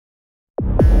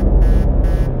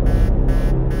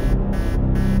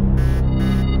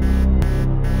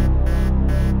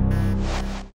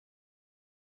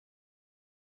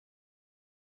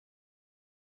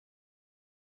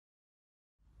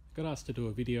got asked to do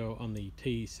a video on the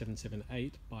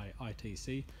T778 by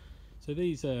ITC. So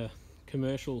these are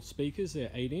commercial speakers, they're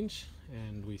 8-inch,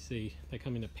 and we see they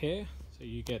come in a pair. So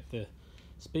you get the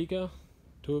speaker,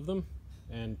 2 of them,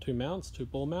 and 2 mounts, 2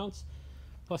 ball mounts,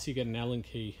 plus you get an Allen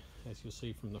key, as you'll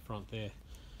see from the front there.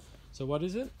 So what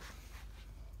is it?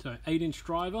 So 8-inch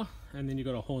driver, and then you've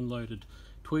got a horn-loaded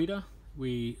tweeter.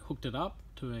 We hooked it up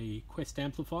to a Quest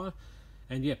amplifier,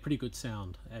 and yeah, pretty good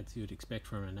sound, as you'd expect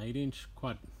from an 8-inch.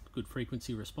 Quite good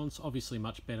frequency response, obviously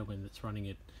much better when it's running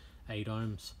at 8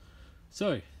 ohms.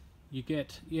 So you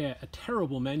get, yeah, a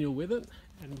terrible manual with it,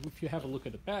 and if you have a look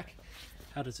at the back,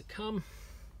 how does it come?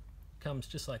 It comes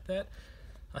just like that.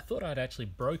 I thought I'd actually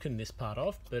broken this part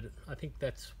off, but I think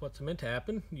that's what's meant to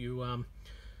happen. You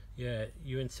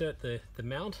you insert the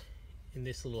mount in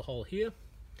this little hole here.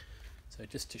 So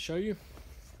just to show you,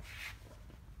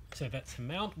 so that's the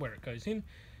mount where it goes in,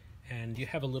 and you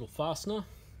have a little fastener.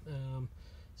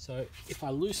 So if I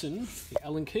loosen the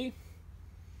Allen key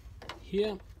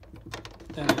here,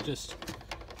 that'll just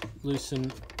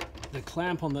loosen the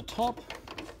clamp on the top.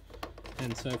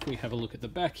 And so if we have a look at the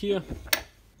back here,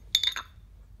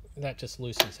 that just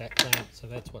loosens that clamp, so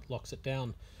that's what locks it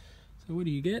down. So what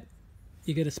do you get?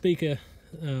 You get a speaker.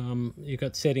 You've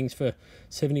got settings for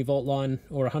 70 volt line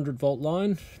or 100 volt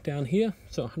line down here.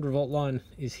 So 100 volt line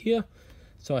is here.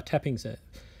 So our tapping's at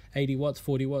 80 watts,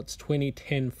 40 watts, 20,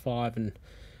 10, 5,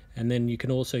 and then you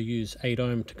can also use 8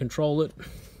 ohm to control it.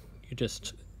 You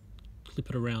just clip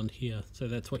it around here. So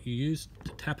that's what you use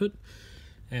to tap it.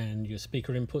 And your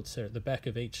speaker inputs are at the back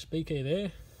of each speaker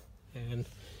there. And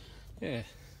yeah,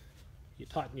 you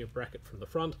tighten your bracket from the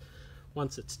front.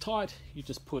 Once it's tight, you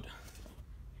just put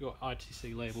your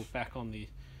ITC label back on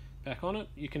it.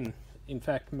 You can in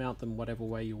fact mount them whatever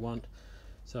way you want.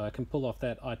 So I can pull off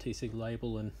that ITC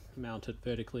label and mount it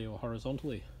vertically or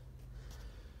horizontally.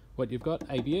 What you've got,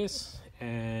 ABS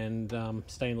and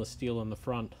stainless steel on the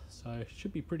front, so it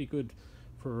should be pretty good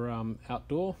for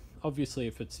outdoor. Obviously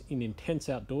if it's in intense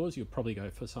outdoors, you'll probably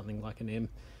go for something like an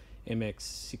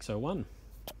MX601.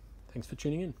 Thanks for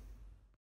tuning in.